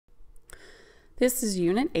This is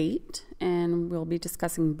Unit 8, and we'll be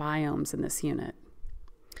discussing biomes in this unit.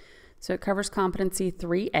 So it covers competency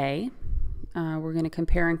 3A. We're going to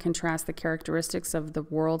compare and contrast the characteristics of the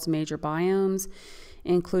world's major biomes,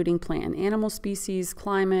 including plant and animal species,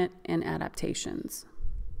 climate, and adaptations.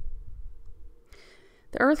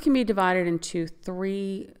 The Earth can be divided into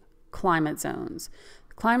 3 climate zones.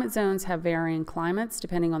 Climate zones have varying climates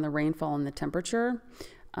depending on the rainfall and the temperature.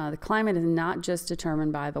 The climate is not just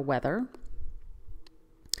determined by the weather.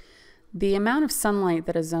 The amount of sunlight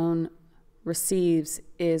that a zone receives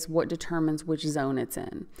is what determines which zone it's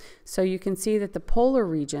in. So you can see that the polar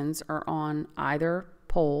regions are on either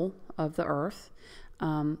pole of the Earth.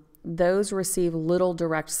 Those receive little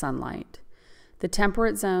direct sunlight. The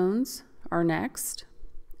temperate zones are next.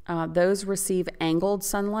 Those receive angled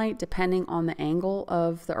sunlight depending on the angle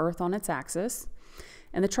of the Earth on its axis.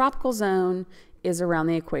 And the tropical zone is around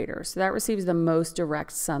the equator. So that receives the most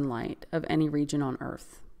direct sunlight of any region on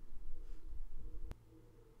Earth.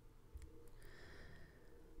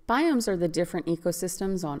 Biomes are the different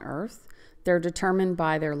ecosystems on Earth. They're determined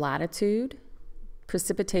by their latitude,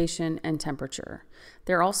 precipitation, and temperature.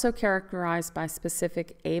 They're also characterized by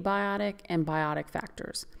specific abiotic and biotic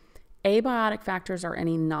factors. Abiotic factors are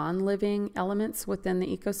any non-living elements within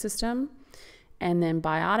the ecosystem, and then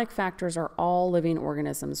biotic factors are all living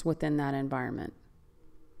organisms within that environment.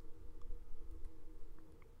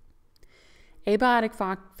 Abiotic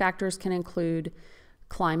factors can include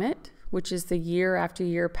climate, which is the year after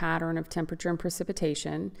year pattern of temperature and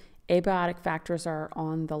precipitation. Abiotic factors are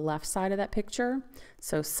on the left side of that picture.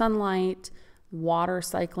 So sunlight, water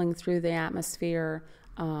cycling through the atmosphere,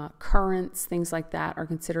 currents, things like that are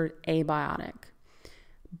considered abiotic.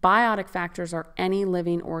 Biotic factors are any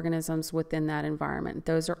living organisms within that environment.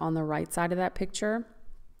 Those are on the right side of that picture.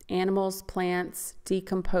 Animals, plants,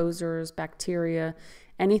 decomposers, bacteria,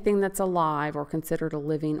 anything that's alive or considered a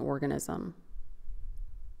living organism.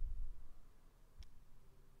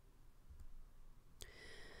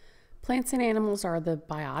 Plants and animals are the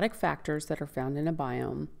biotic factors that are found in a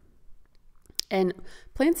biome. And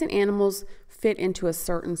plants and animals fit into a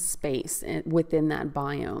certain space within that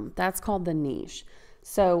biome. That's called the niche.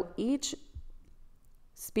 So each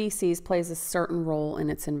species plays a certain role in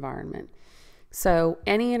its environment. So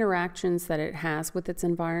any interactions that it has with its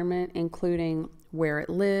environment, including where it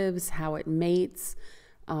lives, how it mates,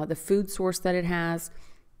 the food source that it has,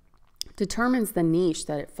 determines the niche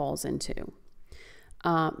that it falls into.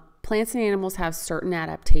 Plants and animals have certain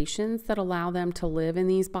adaptations that allow them to live in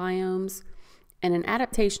these biomes. And an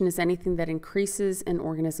adaptation is anything that increases an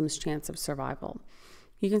organism's chance of survival.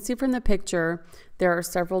 You can see from the picture, there are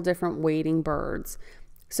several different wading birds.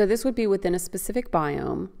 So this would be within a specific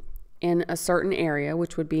biome in a certain area,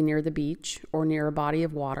 which would be near the beach or near a body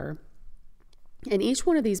of water. And each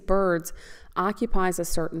one of these birds occupies a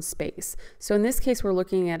certain space. So in this case, we're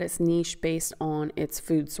looking at its niche based on its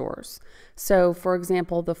food source. So for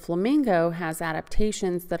example, the flamingo has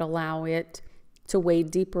adaptations that allow it to wade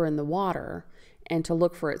deeper in the water and to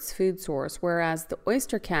look for its food source, whereas the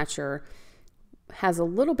oyster catcher has a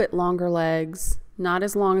little bit longer legs, not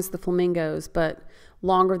as long as the flamingos, but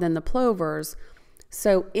longer than the plovers,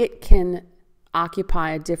 so it can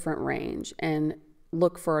occupy a different range and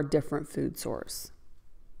look for a different food source.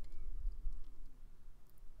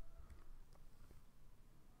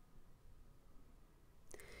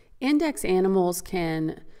 Index animals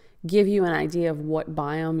can give you an idea of what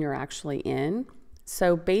biome you're actually in.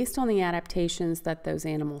 So based on the adaptations that those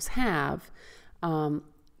animals have,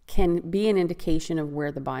 can be an indication of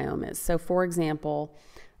where the biome is. So for example,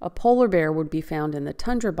 a polar bear would be found in the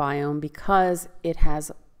tundra biome because it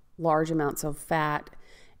has large amounts of fat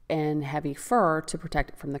and heavy fur to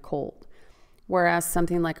protect it from the cold. Whereas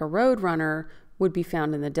something like a roadrunner would be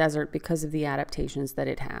found in the desert because of the adaptations that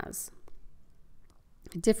it has.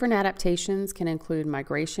 Different adaptations can include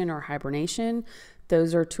migration or hibernation.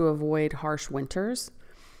 Those are to avoid harsh winters.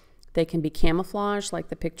 They can be camouflage, like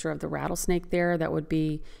the picture of the rattlesnake there. That would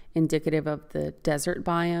be indicative of the desert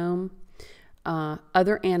biome.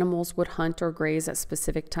 Other animals would hunt or graze at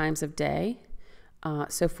specific times of day.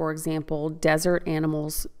 So for example, desert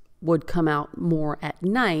animals would come out more at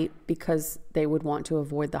night because they would want to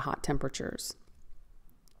avoid the hot temperatures.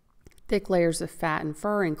 Thick layers of fat and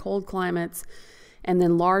fur in cold climates, and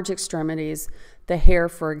then large extremities. The hare,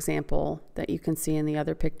 for example, that you can see in the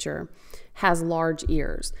other picture, has large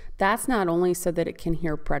ears. That's not only so that it can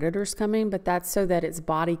hear predators coming, but that's so that its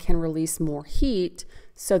body can release more heat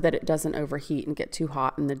so that it doesn't overheat and get too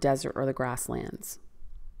hot in the desert or the grasslands.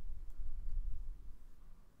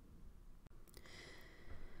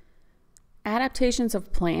 Adaptations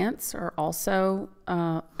of plants are also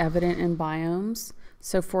evident in biomes.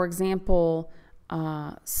 So, for example,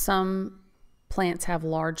 some plants have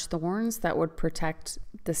large thorns that would protect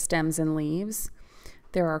the stems and leaves.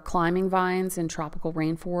 There are climbing vines in tropical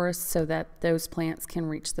rainforests so that those plants can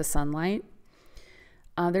reach the sunlight.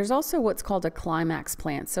 There's also what's called a climax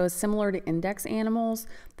plant. So, similar to index animals,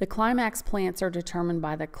 the climax plants are determined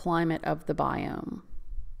by the climate of the biome.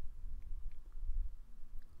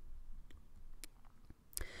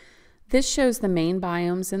 This shows the main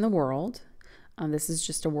biomes in the world. This is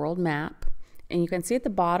just a world map. And you can see at the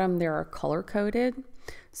bottom there are color-coded.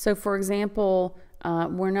 So for example,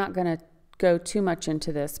 we're not going to go too much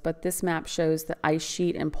into this, but this map shows the ice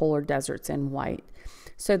sheet and polar deserts in white.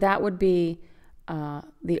 So that would be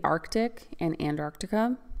the Arctic and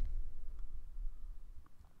Antarctica.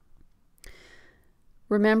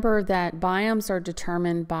 Remember that biomes are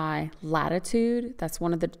determined by latitude. That's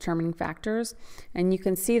one of the determining factors. And you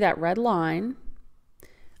can see that red line.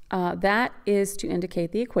 That is to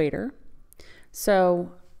indicate the equator.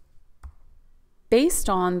 So based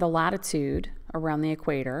on the latitude around the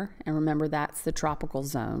equator, and remember that's the tropical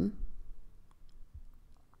zone,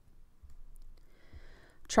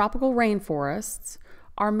 tropical rainforests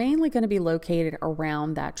are mainly going to be located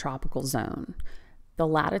around that tropical zone. The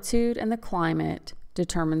latitude and the climate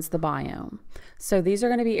determines the biome. So these are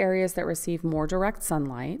going to be areas that receive more direct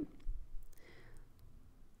sunlight,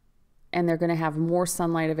 and they're going to have more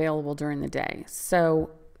sunlight available during the day.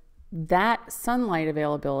 So that sunlight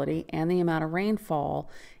availability and the amount of rainfall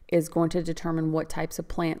is going to determine what types of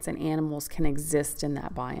plants and animals can exist in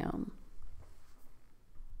that biome.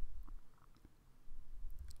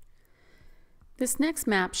 This next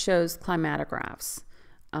map shows climatographs,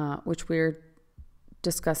 which we're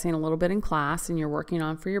discussing a little bit in class and you're working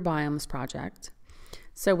on for your biomes project.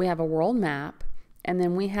 So we have a world map, and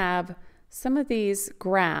then we have some of these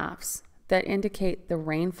graphs that indicate the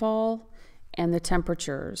rainfall and the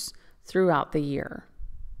temperatures throughout the year.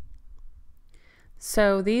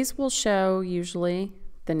 So these will show usually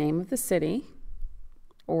the name of the city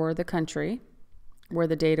or the country where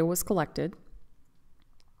the data was collected.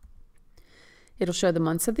 It'll show the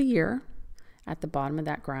months of the year at the bottom of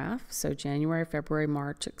that graph, so January, February,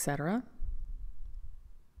 March, etc.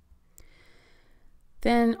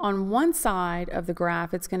 Then on one side of the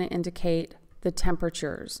graph, it's going to indicate the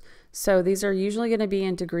temperatures. So these are usually going to be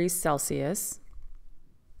in degrees Celsius.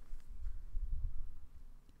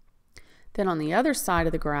 Then on the other side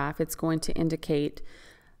of the graph, it's going to indicate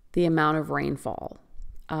the amount of rainfall.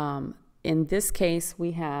 In this case,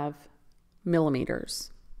 we have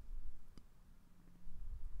millimeters.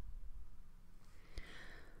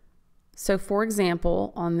 So for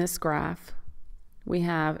example, on this graph, we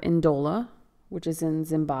have Ndola, which is in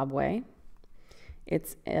Zimbabwe.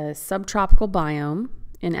 It's a subtropical biome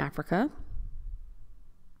in Africa.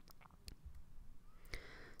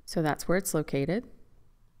 So that's where it's located.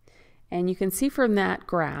 And you can see from that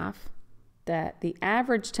graph that the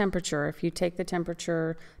average temperature, if you take the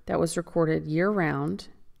temperature that was recorded year-round,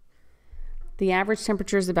 the average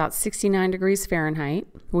temperature is about 69 degrees Fahrenheit,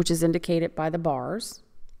 which is indicated by the bars.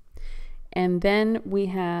 And then we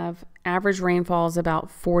have average rainfall is about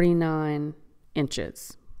 49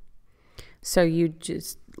 inches. So you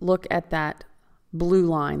just look at that blue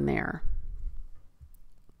line there.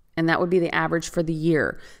 And that would be the average for the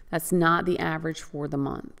year. That's not the average for the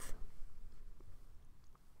month.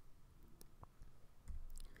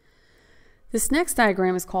 This next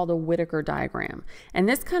diagram is called a Whittaker diagram. And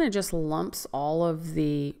this kind of just lumps all of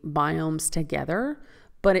the biomes together,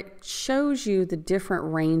 but it shows you the different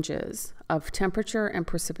ranges of temperature and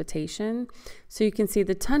precipitation. So you can see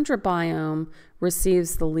the tundra biome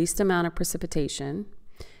receives the least amount of precipitation,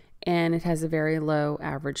 and it has a very low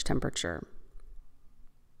average temperature.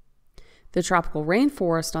 The tropical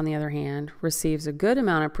rainforest, on the other hand, receives a good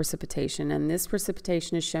amount of precipitation, and this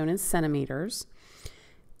precipitation is shown in centimeters.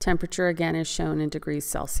 Temperature, again, is shown in degrees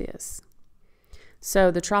Celsius.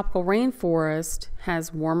 So the tropical rainforest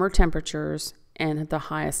has warmer temperatures and the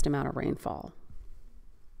highest amount of rainfall.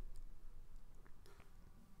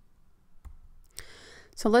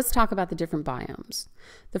 So let's talk about the different biomes.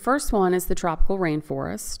 The first one is the tropical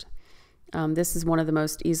rainforest. This is one of the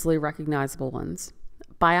most easily recognizable ones.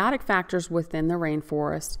 Biotic factors within the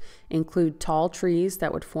rainforest include tall trees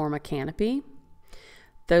that would form a canopy.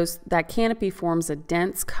 That canopy forms a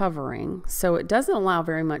dense covering, so it doesn't allow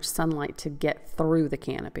very much sunlight to get through the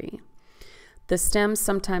canopy. The stems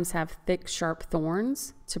sometimes have thick, sharp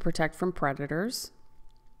thorns to protect from predators.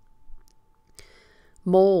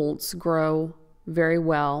 Molds grow very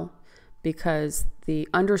well because the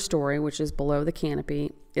understory, which is below the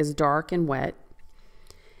canopy, is dark and wet.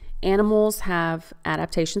 Animals have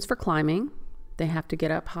adaptations for climbing. They have to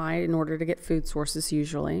get up high in order to get food sources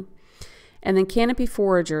usually. And then canopy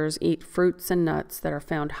foragers eat fruits and nuts that are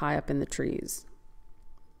found high up in the trees.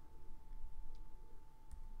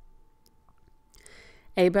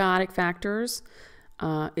 Abiotic factors,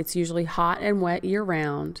 it's usually hot and wet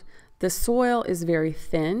year-round. The soil is very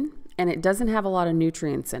thin and it doesn't have a lot of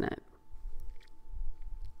nutrients in it.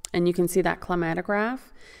 And you can see that climatograph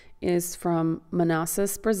is from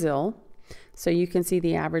Manaus, Brazil. So you can see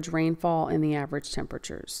the average rainfall and the average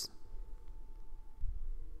temperatures.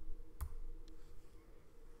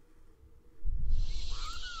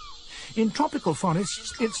 In tropical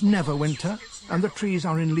forests, it's never winter, and the trees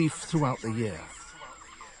are in leaf throughout the year.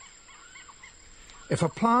 If a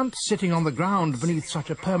plant sitting on the ground beneath such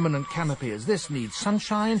a permanent canopy as this needs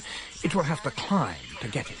sunshine, it will have to climb to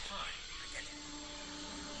get it.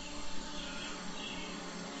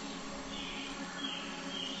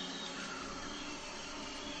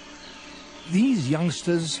 These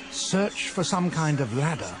youngsters search for some kind of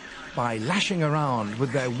ladder by lashing around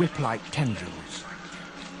with their whip-like tendrils.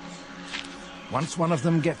 Once one of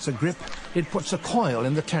them gets a grip, it puts a coil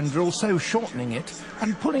in the tendril, so shortening it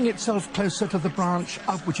and pulling itself closer to the branch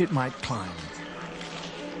up which it might climb.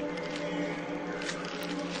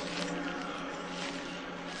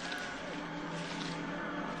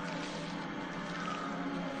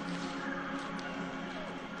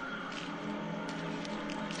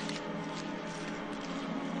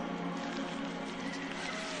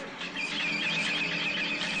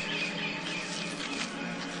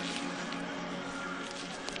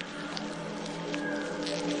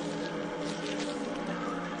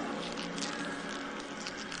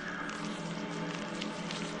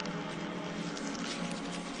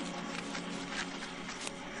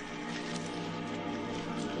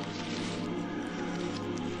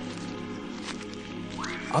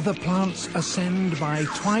 Other plants ascend by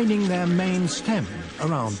twining their main stem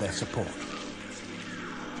around their support.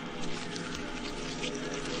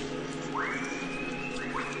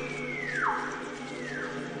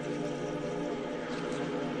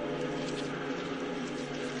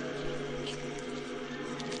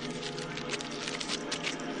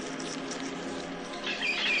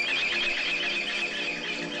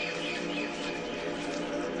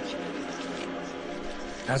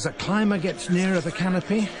 As a climber gets nearer the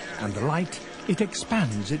canopy and the light, it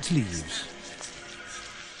expands its leaves.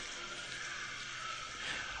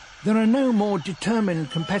 There are no more determined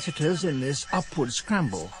competitors in this upward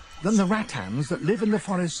scramble than the rattans that live in the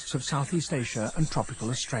forests of Southeast Asia and tropical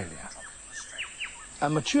Australia. A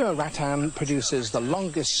mature rattan produces the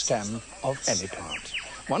longest stem of any plant.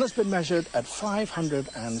 One has been measured at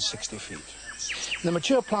 560 feet. The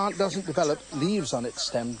mature plant doesn't develop leaves on its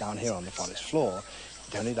stem down here on the forest floor.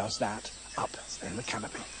 It only does that up in the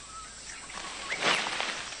canopy.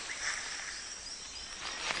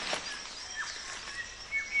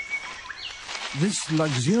 This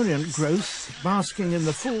luxuriant growth, basking in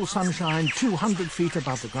the full sunshine 200 feet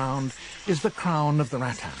above the ground, is the crown of the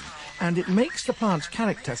rattan, and it makes the plant's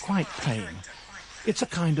character quite plain. It's a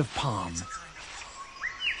kind of palm.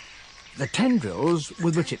 The tendrils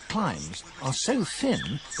with which it climbs are so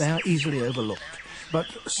thin they are easily overlooked. But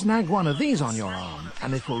snag one of these on your arm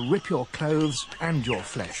and it will rip your clothes and your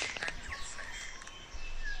flesh.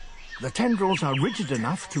 The tendrils are rigid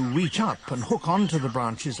enough to reach up and hook onto the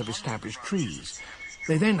branches of established trees.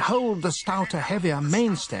 They then hold the stouter, heavier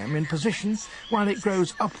main stem in position while it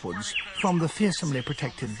grows upwards from the fearsomely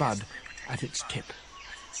protected bud at its tip.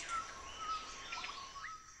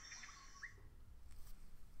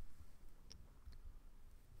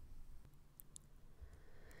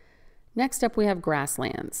 Next up, we have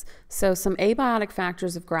grasslands. So some abiotic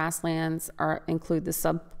factors of grasslands include the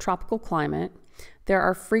subtropical climate. There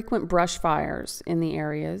are frequent brush fires in the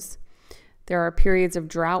areas. There are periods of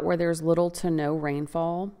drought where there's little to no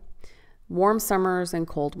rainfall, warm summers and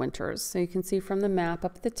cold winters. So you can see from the map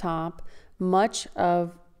up at the top, much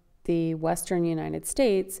of the western United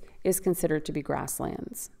States is considered to be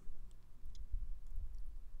grasslands.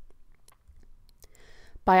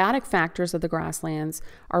 Biotic factors of the grasslands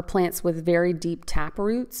are plants with very deep tap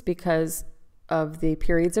roots because of the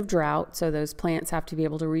periods of drought. So those plants have to be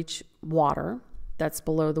able to reach water that's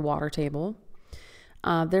below the water table.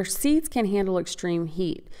 Their seeds can handle extreme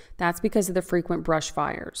heat. That's because of the frequent brush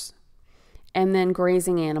fires. And then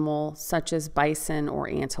grazing animals such as bison or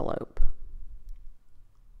antelope.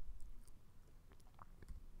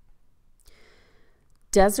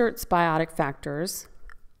 Deserts' biotic factors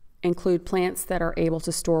include plants that are able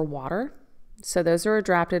to store water. So those are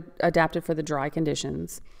adapted for the dry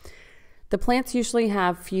conditions. The plants usually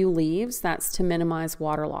have few leaves. That's to minimize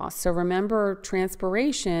water loss. So remember,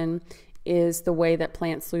 transpiration is the way that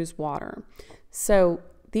plants lose water. So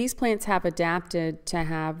these plants have adapted to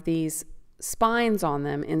have these spines on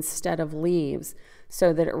them instead of leaves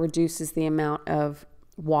so that it reduces the amount of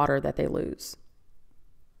water that they lose.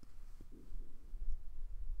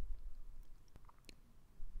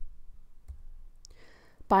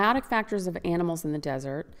 Biotic factors of animals in the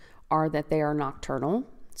desert are that they are nocturnal,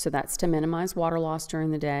 so that's to minimize water loss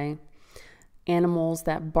during the day. Animals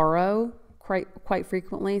that burrow quite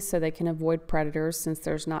frequently so they can avoid predators since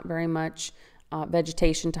there's not very much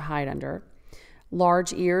vegetation to hide under.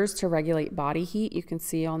 Large ears to regulate body heat, you can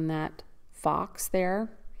see on that fox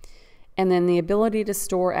there. And then the ability to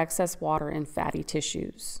store excess water in fatty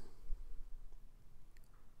tissues.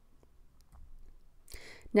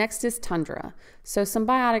 Next is tundra. So some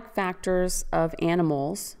biotic factors of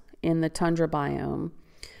animals in the tundra biome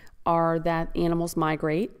are that animals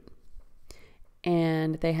migrate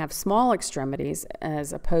and they have small extremities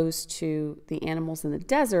as opposed to the animals in the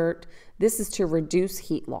desert. This is to reduce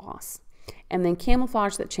heat loss. And then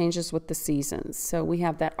camouflage that changes with the seasons. So we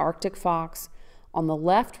have that Arctic fox on the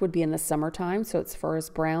left would be in the summertime, so its fur is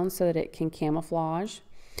brown so that it can camouflage.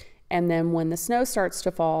 And then when the snow starts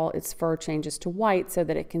to fall, its fur changes to white so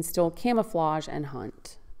that it can still camouflage and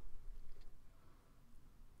hunt.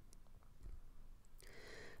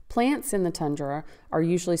 Plants in the tundra are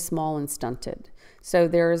usually small and stunted. So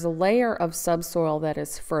there is a layer of subsoil that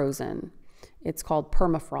is frozen. It's called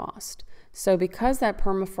permafrost. So because that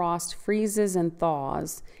permafrost freezes and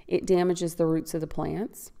thaws, it damages the roots of the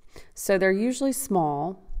plants. So they're usually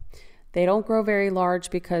small. They don't grow very large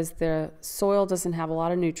because the soil doesn't have a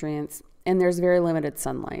lot of nutrients and there's very limited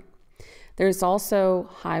sunlight. There's also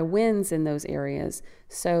high winds in those areas,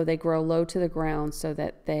 so they grow low to the ground so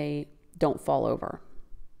that they don't fall over.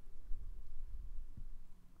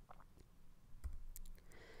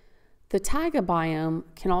 The taiga biome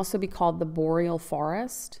can also be called the boreal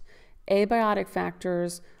forest. Abiotic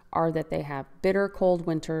factors are that they have bitter cold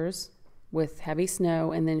winters with heavy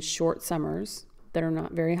snow and then short summers that are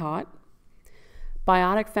not very hot.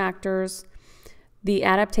 Biotic factors, the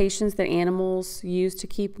adaptations that animals use to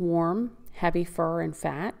keep warm, heavy fur and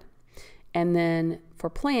fat. And then for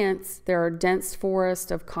plants, there are dense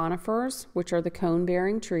forests of conifers, which are the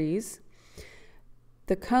cone-bearing trees.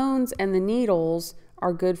 The cones and the needles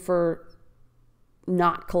are good for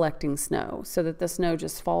not collecting snow so that the snow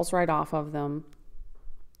just falls right off of them.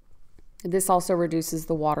 This also reduces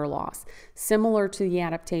the water loss, similar to the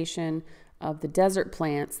adaptation of the desert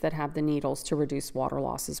plants that have the needles to reduce water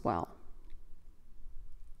loss as well.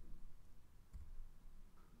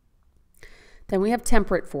 Then we have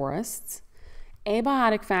temperate forests.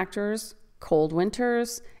 Abiotic factors, cold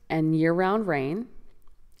winters and year-round rain.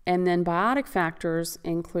 And then biotic factors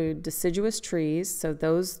include deciduous trees, so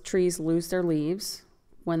those trees lose their leaves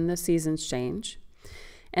when the seasons change.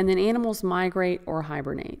 And then animals migrate or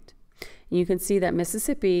hibernate. You can see that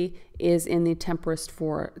Mississippi is in the temperate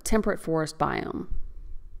forest biome.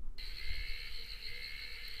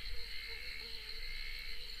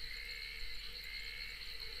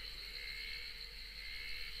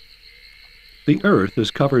 The Earth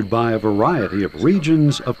is covered by a variety of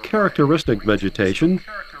regions of characteristic vegetation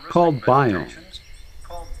called biomes.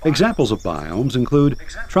 Examples of biomes include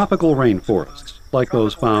tropical rainforests, like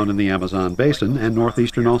those found in the Amazon basin and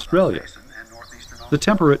northeastern Australia, the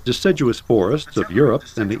temperate deciduous forests of Europe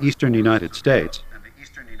and the eastern United States,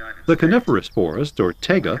 the coniferous forests, or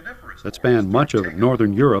taiga, that span much of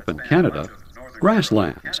northern Europe and Canada,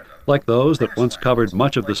 grasslands, like those that once covered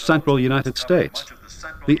much of the central United States,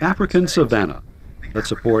 the African savanna, that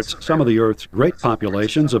supports some of the Earth's great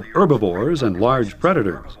populations of herbivores and large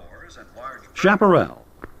predators, chaparral,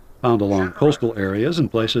 found along coastal areas in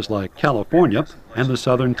places like California and the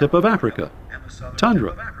southern tip of Africa,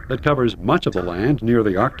 tundra, that covers much of the land near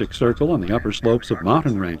the Arctic Circle and the upper slopes of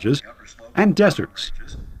mountain ranges, and deserts,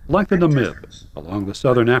 like the Namib along the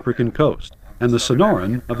southern African coast and the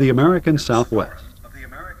Sonoran of the American Southwest.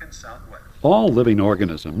 All living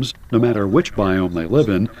organisms, no matter which biome they live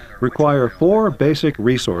in, require 4 basic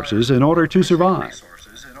resources in order to survive: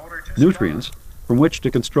 nutrients from which to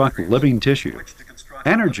construct living tissue,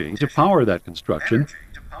 energy to power that construction,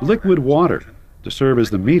 liquid water to serve as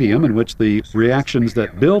the medium in which the reactions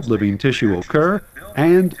that build living tissue occur,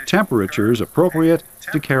 and temperatures appropriate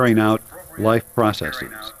to carrying out life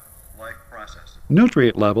processes.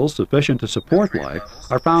 Nutrient levels sufficient to support life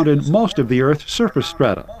are found in most of the Earth's surface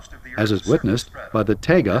strata, as is witnessed by the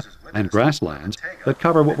taiga and grasslands that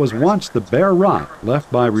cover what was once the bare rock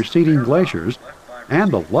left by receding glaciers,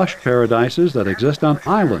 and the lush paradises that exist on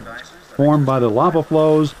islands formed by the lava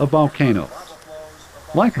flows of volcanoes.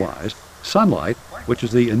 Likewise, sunlight, which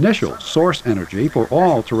is the initial source energy for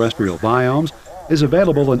all terrestrial biomes, is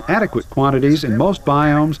available in adequate quantities in most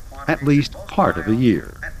biomes at least part of the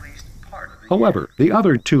year. However, the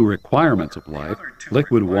other two requirements of life,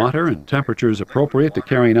 liquid water and temperatures appropriate to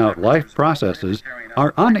carrying out life processes,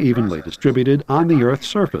 are unevenly distributed on the Earth's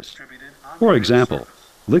surface. For example,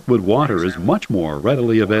 liquid water is much more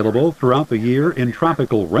readily available throughout the year in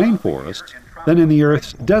tropical rainforests than in the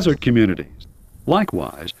Earth's desert communities.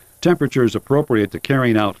 Likewise, temperatures appropriate to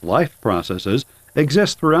carrying out life processes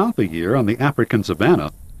exist throughout the year on the African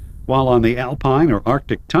savanna, while on the alpine or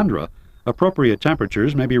Arctic tundra, appropriate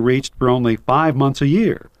temperatures may be reached for only 5 months a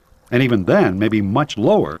year, and even then may be much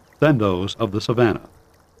lower than those of the savanna.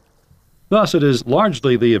 Thus, it is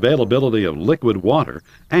largely the availability of liquid water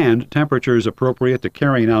and temperatures appropriate to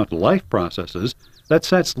carrying out life processes that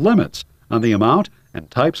sets limits on the amount and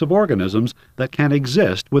types of organisms that can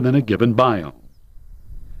exist within a given biome.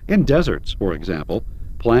 In deserts, for example,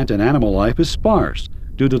 plant and animal life is sparse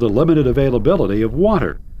due to the limited availability of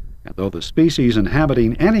water, and though the species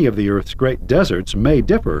inhabiting any of the Earth's great deserts may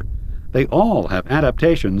differ, they all have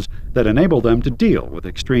adaptations that enable them to deal with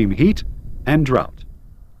extreme heat and drought.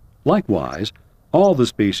 Likewise, all the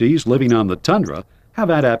species living on the tundra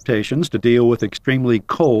have adaptations to deal with extremely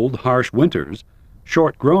cold, harsh winters,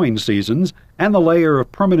 short growing seasons, and the layer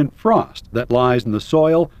of permanent frost that lies in the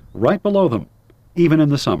soil right below them, even in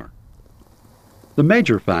the summer. The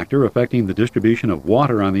major factor affecting the distribution of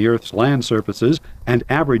water on the Earth's land surfaces and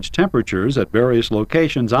average temperatures at various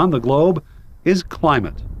locations on the globe is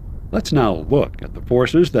climate. Let's now look at the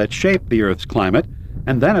forces that shape the Earth's climate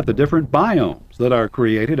and then at the different biomes that are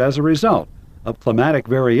created as a result of climatic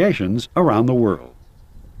variations around the world.